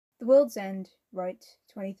The World's End, Wright,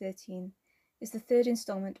 2013, is the third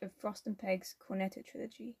installment of Frost & Pegg's Cornetto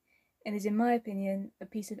trilogy, and is in my opinion a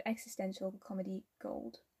piece of existential comedy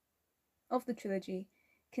gold. Of the trilogy,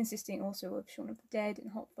 consisting also of Shaun of the Dead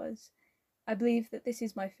and Hot Fuzz, I believe that this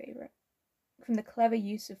is my favourite. From the clever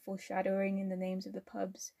use of foreshadowing in the names of the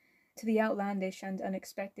pubs, to the outlandish and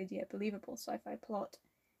unexpected yet believable sci-fi plot,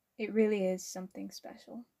 it really is something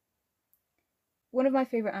special. One of my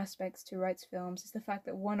favourite aspects to Wright's films is the fact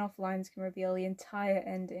that one-off lines can reveal the entire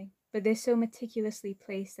ending, but they're so meticulously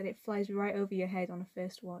placed that it flies right over your head on a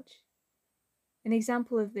first watch. An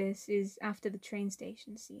example of this is after the train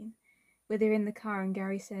station scene, where they're in the car and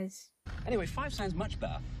Gary says, "Anyway, 5 sounds much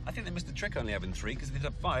better. I think they missed the trick only having 3, because if they'd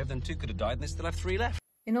had 5, then 2 could have died and they still have 3 left."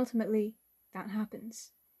 And ultimately, that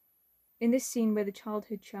happens. In this scene where the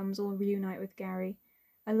childhood chums all reunite with Gary,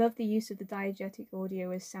 I love the use of the diegetic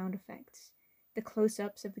audio as sound effects. The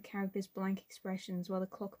close-ups of the characters' blank expressions while the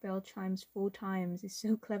clock bell chimes 4 times is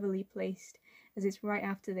so cleverly placed, as it's right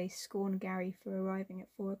after they scorn Gary for arriving at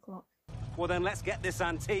 4 o'clock. Well then, let's get this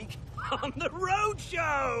antique on the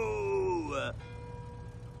roadshow!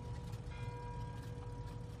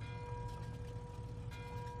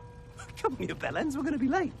 Come on, you bellends, we're going to be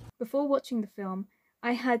late. Before watching the film,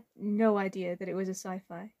 I had no idea that it was a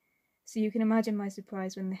sci-fi, so you can imagine my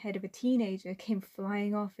surprise when the head of a teenager came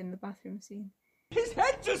flying off in the bathroom scene. His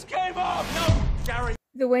head just came off! No, Gary!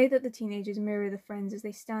 The way that the teenagers mirror the friends as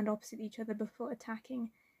they stand opposite each other before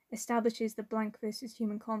attacking establishes the blank versus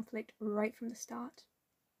human conflict right from the start.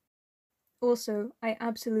 Also, I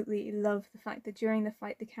absolutely love the fact that during the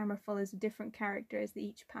fight the camera follows a different character as they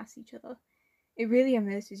each pass each other. It really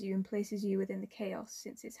immerses you and places you within the chaos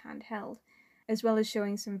since it's handheld, as well as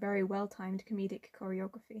showing some very well-timed comedic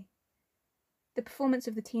choreography. The performance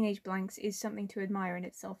of the teenage blanks is something to admire in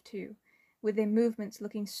itself too, with their movements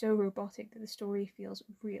looking so robotic that the story feels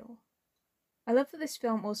real. I love that this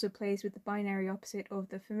film also plays with the binary opposite of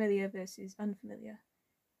the familiar versus unfamiliar.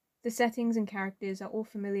 The settings and characters are all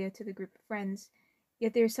familiar to the group of friends,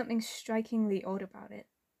 yet there is something strikingly odd about it,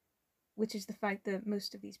 which is the fact that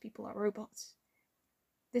most of these people are robots.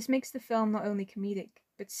 This makes the film not only comedic,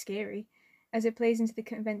 but scary, as it plays into the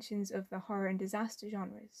conventions of the horror and disaster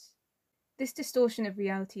genres. This distortion of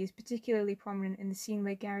reality is particularly prominent in the scene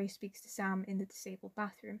where Gary speaks to Sam in the disabled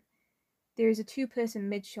bathroom. There is a 2-person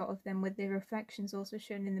mid-shot of them with their reflections also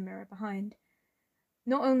shown in the mirror behind.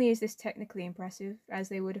 Not only is this technically impressive, as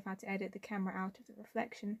they would have had to edit the camera out of the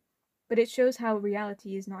reflection, but it shows how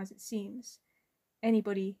reality is not as it seems.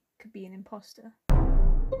 Anybody could be an imposter.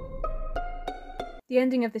 The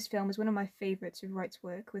ending of this film is one of my favourites of Wright's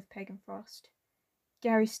work with Pegg and Frost.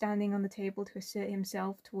 Gary standing on the table to assert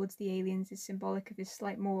himself towards the aliens is symbolic of his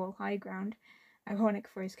slight moral high ground, ironic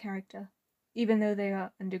for his character. Even though they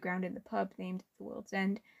are underground in the pub named The World's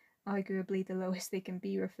End, arguably the lowest they can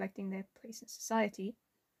be, reflecting their place in society.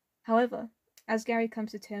 However, as Gary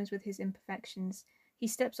comes to terms with his imperfections, he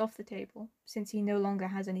steps off the table, since he no longer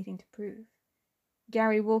has anything to prove.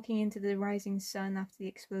 Gary walking into the rising sun after the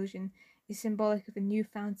explosion is symbolic of a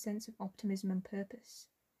newfound sense of optimism and purpose.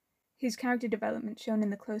 His character development shown in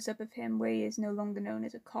the close-up of him where he is no longer known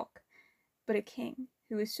as a cock, but a king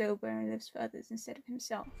who is sober and lives for others instead of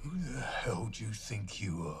himself. Who the hell do you think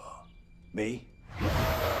you are? Me?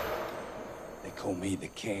 They call me the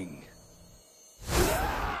king.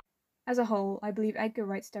 As a whole, I believe Edgar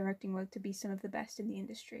Wright's directing work to be some of the best in the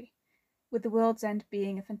industry, with The World's End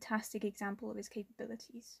being a fantastic example of his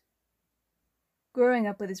capabilities. Growing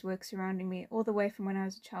up with his work surrounding me, all the way from when I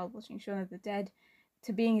was a child watching Shaun of the Dead,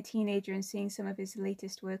 to being a teenager and seeing some of his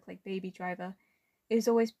latest work like Baby Driver, it has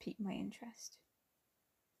always piqued my interest.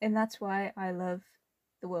 And that's why I love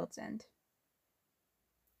The World's End.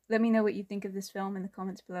 Let me know what you think of this film in the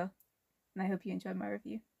comments below, and I hope you enjoyed my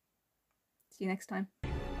review. See you next time.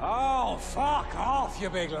 Oh, fuck off, you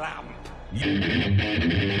big lamp!